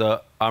 with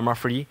Arma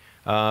 3,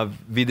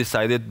 we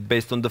decided,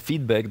 based on the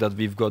feedback that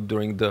we've got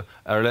during the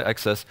early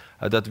access,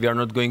 that we are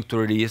not going to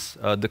release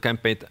the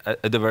campaign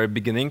at the very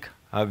beginning.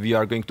 We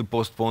are going to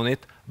postpone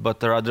it,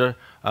 but rather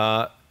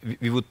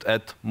we would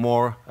add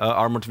more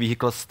armored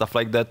vehicles, stuff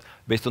like that,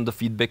 based on the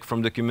feedback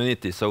from the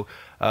community. So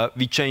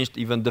we changed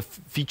even the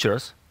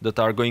features that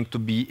are going to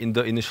be in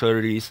the initial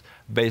release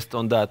based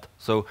on that.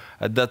 So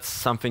that's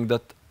something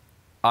that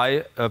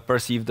I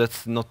perceive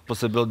that's not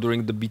possible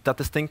during the beta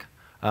testing.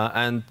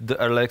 And the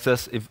early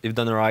access, if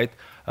done right,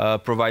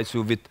 provides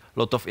you with a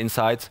lot of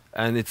insights.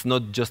 And it's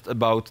not just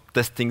about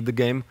testing the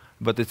game,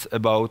 but it's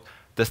about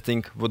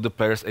testing what the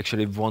players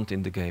actually want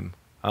in the game.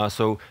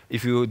 So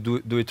if you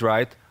do it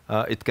right,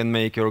 it can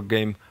make your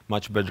game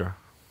much better.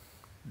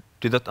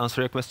 Did that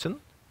answer your question?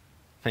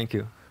 Thank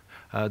you.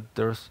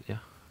 Yeah.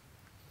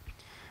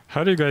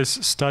 How do you guys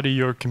study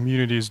your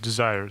community's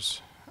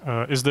desires?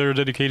 Is there a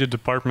dedicated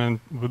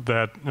department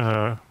that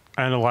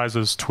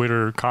analyzes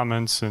Twitter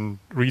comments and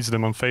reads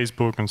them on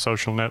Facebook and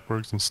social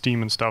networks and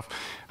Steam and stuff?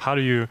 How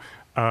do you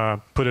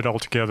put it all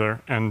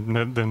together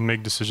and then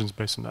make decisions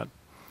based on that?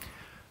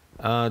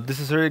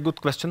 This is a really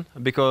good question,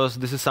 because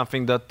this is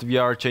something that we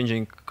are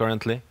changing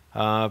currently.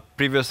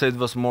 Previously, it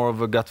was more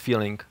of a gut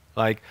feeling.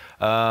 Like,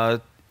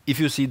 if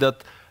you see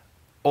that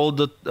all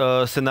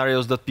the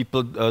scenarios that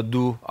people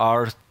do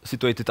are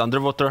situated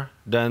underwater,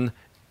 then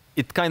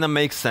it kind of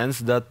makes sense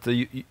that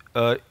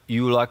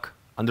you lack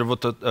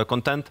underwater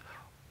content,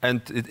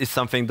 and it is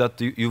something that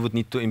you would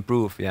need to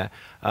improve. Yeah.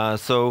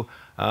 So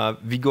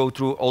we go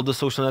through all the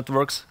social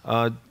networks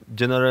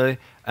generally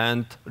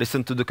and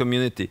listen to the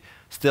community.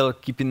 Still,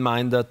 keep in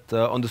mind that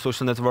on the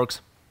social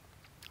networks,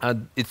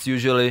 it's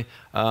usually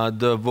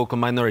the vocal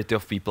minority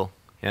of people.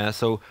 Yeah,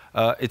 so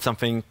it's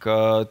something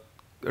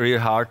really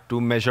hard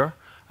to measure.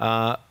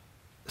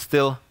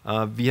 Still,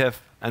 we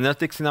have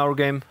analytics in our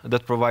game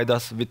that provide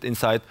us with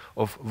insight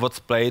of what's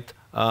played,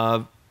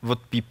 what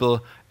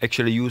people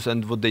actually use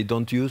and what they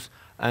don't use.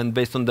 And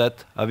based on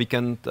that, we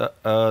can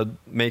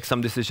make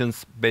some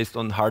decisions based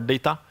on hard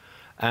data.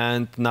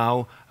 And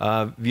now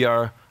we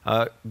are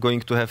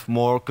going to have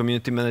more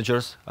community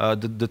managers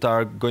that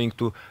are going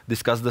to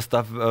discuss the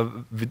stuff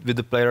with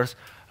the players.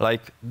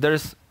 Like,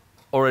 there's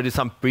already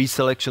some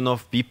pre-selection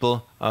of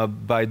people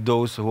by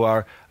those who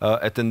are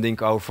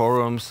attending our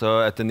forums,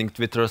 attending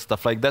Twitter,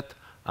 stuff like that.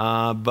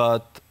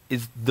 But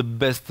it's the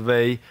best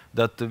way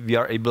that we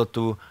are able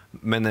to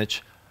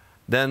manage.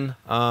 Then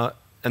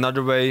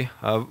another way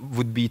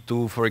would be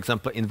to, for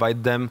example,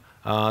 invite them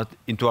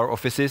into our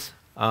offices,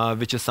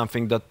 which is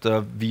something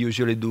that we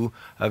usually do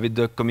with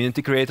the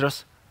community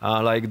creators.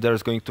 Like,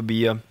 there's going to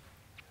be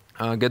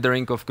a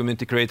gathering of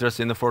community creators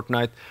in a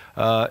fortnight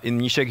in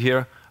Mniszek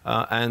here,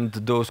 and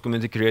those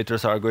community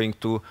creators are going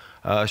to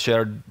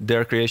share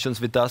their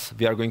creations with us.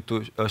 We are going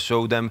to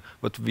show them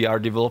what we are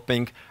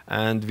developing,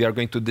 and we are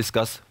going to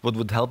discuss what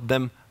would help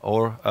them,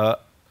 or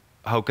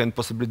how can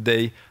possibly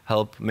they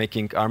help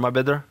making Arma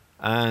better.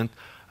 And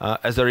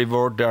as a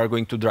reward, they are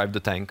going to drive the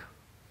tank.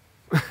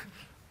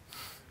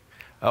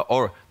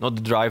 Or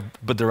not drive,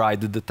 but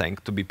ride the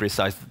tank, to be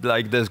precise.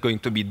 Like there's going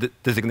to be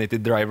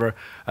designated driver,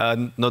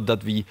 not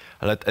that we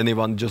let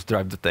anyone just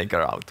drive the tank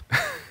around.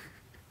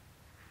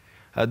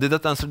 Did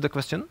that answer the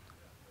question?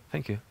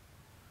 Thank you.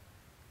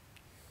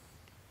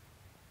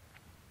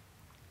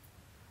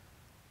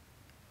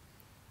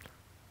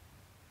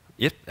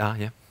 Yep.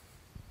 Yeah.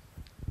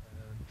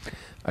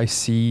 I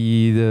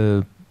see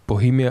the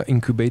Bohemia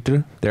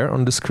incubator there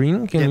on the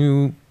screen. Can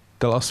you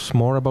tell us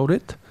more about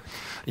it?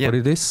 What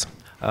it is?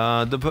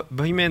 The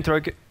Bohemia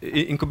Interactive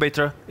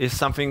incubator is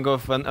something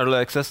of an early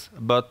access,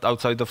 but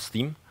outside of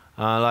Steam.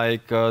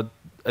 At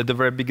the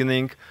very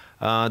beginning,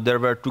 there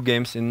were 2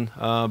 games in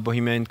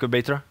Bohemia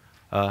incubator.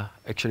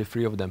 Actually,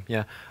 3 of them.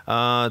 Yeah.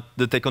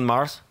 The Take on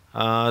Mars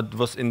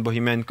was in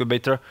Bohemia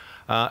incubator,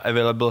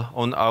 available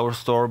on our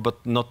store,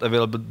 but not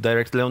available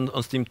directly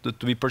on Steam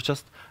to be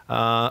purchased.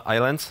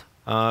 Islands,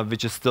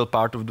 which is still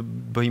part of the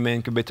Bohemia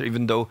incubator,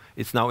 even though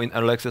it's now in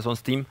early access on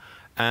Steam,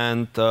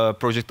 and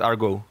Project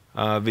Argo,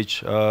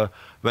 which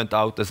went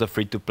out as a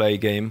free-to-play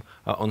game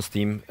on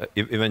Steam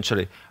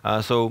eventually.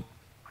 So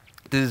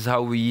this is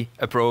how we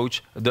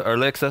approach the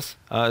early access.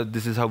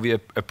 This is how we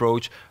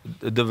approach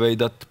the way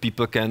that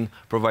people can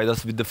provide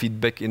us with the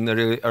feedback in the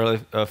really early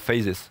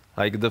phases.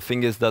 Like the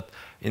thing is that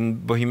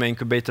in Bohemia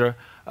Incubator,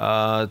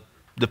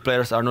 the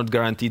players are not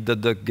guaranteed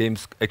that the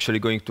game's actually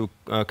going to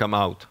come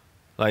out.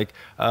 Like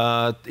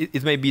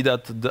it may be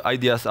that the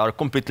ideas are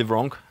completely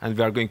wrong and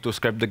we are going to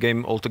scrap the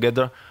game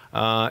altogether.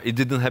 It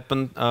didn't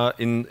happen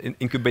in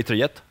Incubator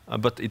yet,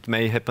 but it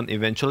may happen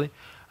eventually.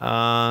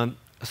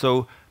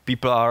 So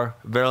people are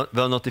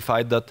well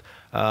notified that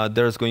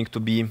there's going to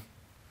be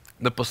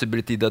the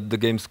possibility that the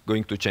game's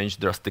going to change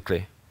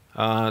drastically.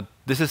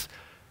 This is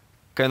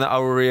kind of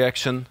our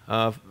reaction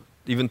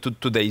even to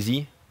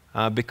DayZ,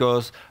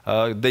 because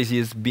DayZ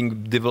is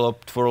being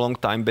developed for a long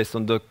time based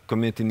on the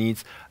community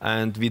needs,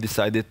 and we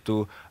decided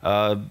to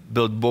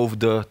build both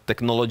the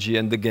technology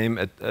and the game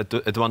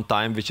at one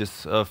time, which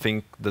is a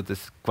thing that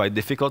is quite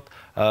difficult.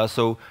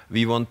 So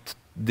we want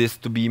this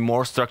to be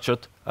more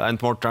structured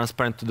and more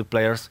transparent to the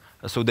players,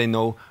 so they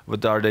know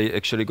what are they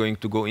actually going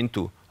to go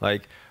into.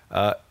 Like,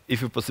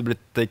 if you possibly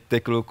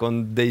take a look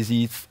on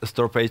DayZ's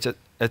store page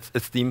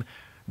at Steam,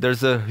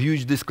 there's a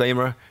huge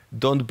disclaimer: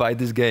 don't buy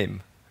this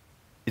game.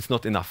 It's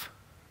not enough.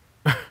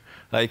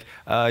 Like,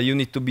 you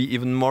need to be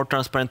even more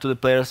transparent to the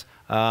players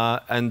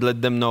and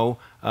let them know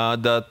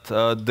that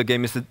the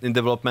game is in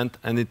development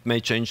and it may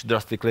change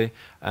drastically,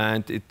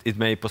 and it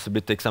may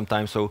possibly take some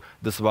time. So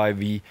that's why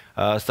we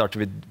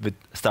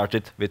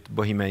started with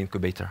Bohemia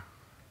Incubator.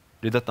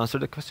 Did that answer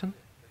the question?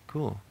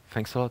 Cool.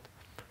 Thanks a lot.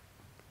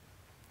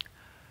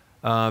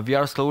 We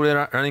are slowly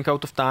running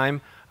out of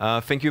time.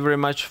 Thank you very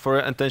much for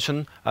your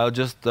attention. I'll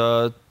just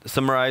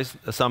summarize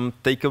some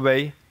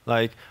takeaway.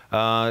 Like,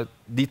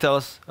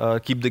 details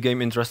keep the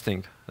game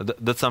interesting.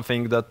 That's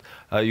something that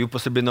you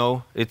possibly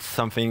know. It's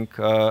something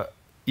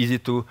easy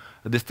to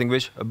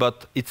distinguish,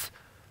 but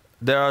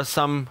there are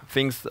some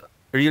things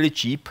really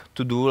cheap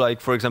to do, like,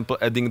 for example,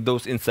 adding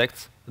those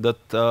insects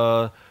that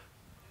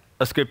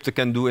a script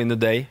can do in a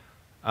day,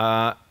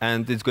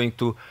 and it's going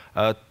to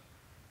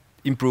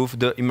improve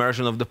the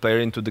immersion of the player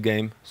into the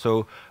game.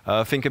 So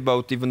think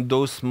about even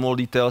those small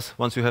details.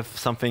 Once you have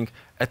something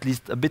at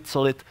least a bit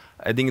solid,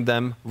 adding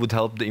them would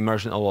help the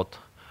immersion a lot.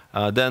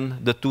 Then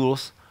the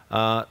tools,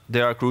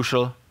 they are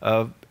crucial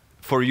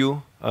for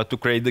you to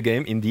create the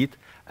game, indeed,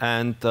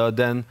 and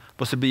then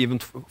possibly even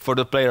for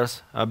the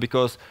players,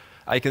 because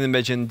I can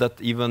imagine that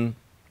even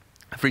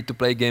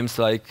free-to-play games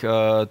like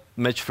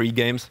match-3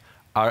 games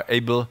are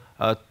able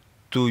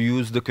to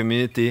use the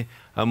community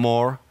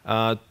more.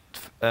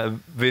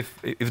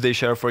 If they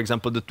share, for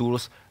example, the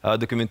tools,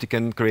 the community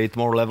can create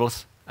more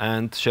levels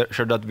and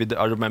share that with the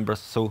other members.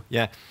 So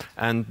yeah,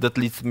 and that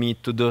leads me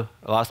to the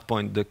last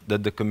point,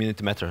 that the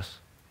community matters.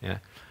 Yeah.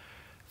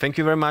 Thank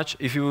you very much.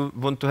 If you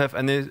want to have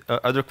any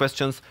other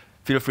questions,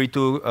 feel free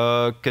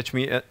to catch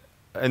me at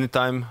any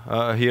time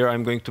here.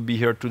 I'm going to be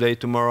here today,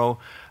 tomorrow,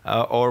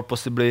 or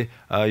possibly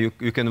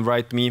you can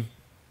write me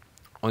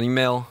on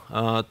email,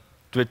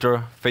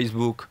 Twitter,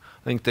 Facebook,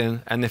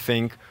 LinkedIn,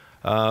 anything.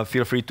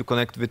 Feel free to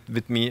connect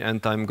with me,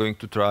 and I'm going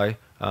to try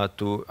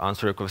to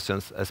answer your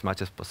questions as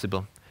much as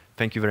possible.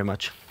 Thank you very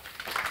much.